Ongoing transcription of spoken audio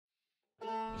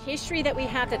history that we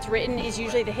have that's written is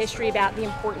usually the history about the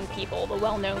important people, the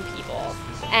well-known people.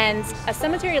 And a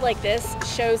cemetery like this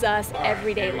shows us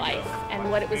everyday life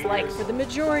and what it was like for the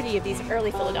majority of these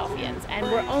early Philadelphians. And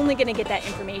we're only going to get that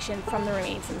information from the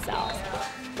remains themselves.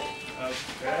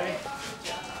 Okay.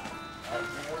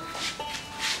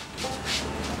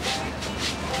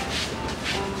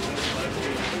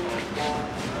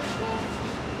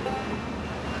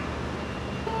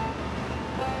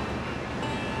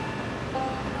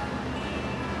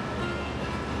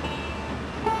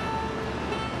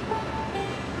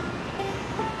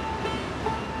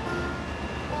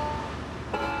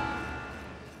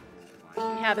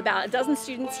 We have about a dozen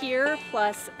students here,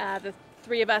 plus the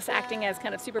three of us acting as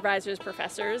kind of supervisors,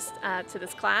 professors to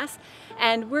this class.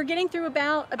 And we're getting through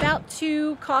about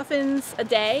 2 coffins a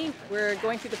day. We're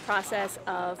going through the process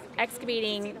of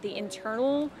excavating the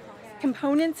internal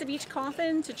components of each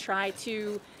coffin to try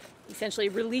to essentially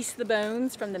release the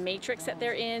bones from the matrix that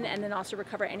they're in, and then also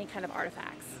recover any kind of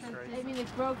artifacts. I mean,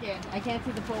 it's broken. I can't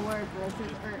see the full word.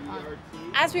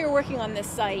 As we were working on this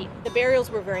site, the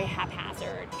burials were very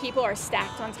haphazard. People are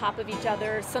stacked on top of each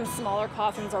other. Some smaller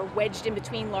coffins are wedged in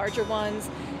between larger ones.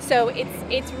 So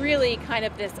it's really kind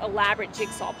of this elaborate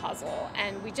jigsaw puzzle,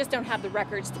 and we just don't have the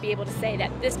records to be able to say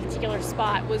that this particular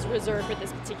spot was reserved for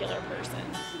this particular person.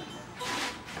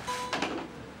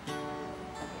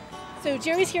 So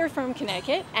Jerry's here from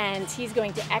Connecticut, and he's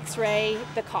going to x-ray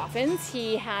the coffins.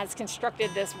 He has constructed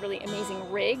this really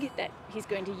amazing rig that he's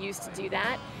going to use to do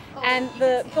that. And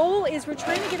the goal is we're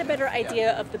trying to get a better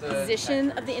idea of the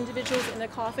position of the individuals in the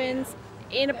coffins.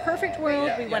 In a perfect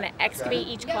world, we want to excavate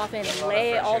each coffin and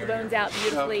lay all the bones out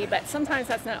beautifully, but sometimes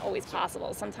that's not always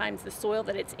possible. Sometimes the soil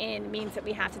that it's in means that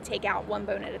we have to take out one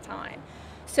bone at a time.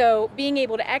 So being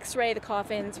able to x-ray the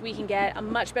coffins, we can get a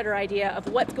much better idea of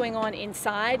what's going on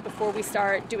inside before we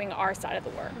start doing our side of the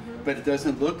work. But it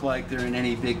doesn't look like they're in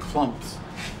any big clumps.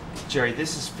 Jerry,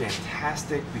 this is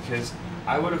fantastic because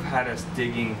I would have had us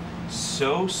digging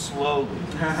so slowly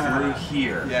through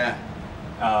here. Yeah.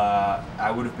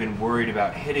 I would have been worried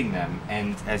about hitting them,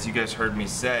 and as you guys heard me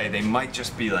say, they might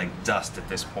just be like dust at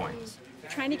this point.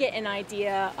 Trying to get an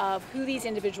idea of who these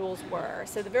individuals were.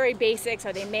 So the very basics: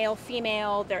 are they male,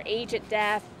 female, their age at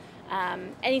death,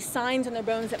 any signs on their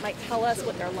bones that might tell us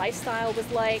what their lifestyle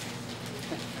was like.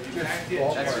 What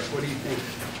do you think?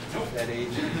 That age?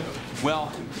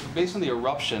 Well, based on the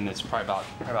eruption, it's probably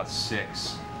about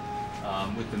 6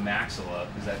 with the maxilla,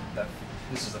 because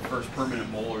this is the first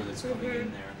permanent molar that's coming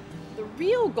in there. The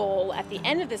real goal at the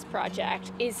end of this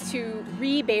project is to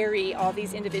rebury all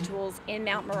these individuals in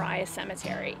Mount Moriah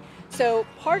Cemetery. So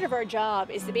part of our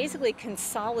job is to basically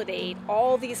consolidate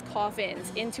all these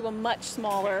coffins into a much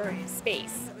smaller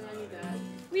space.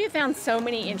 We have found so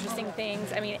many interesting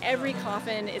things. I mean, every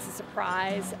coffin is a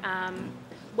surprise.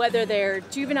 Whether they're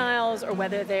juveniles or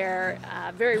whether they're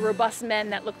very robust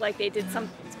men that look like they did some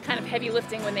kind of heavy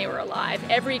lifting when they were alive,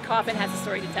 every coffin has a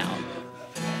story to tell.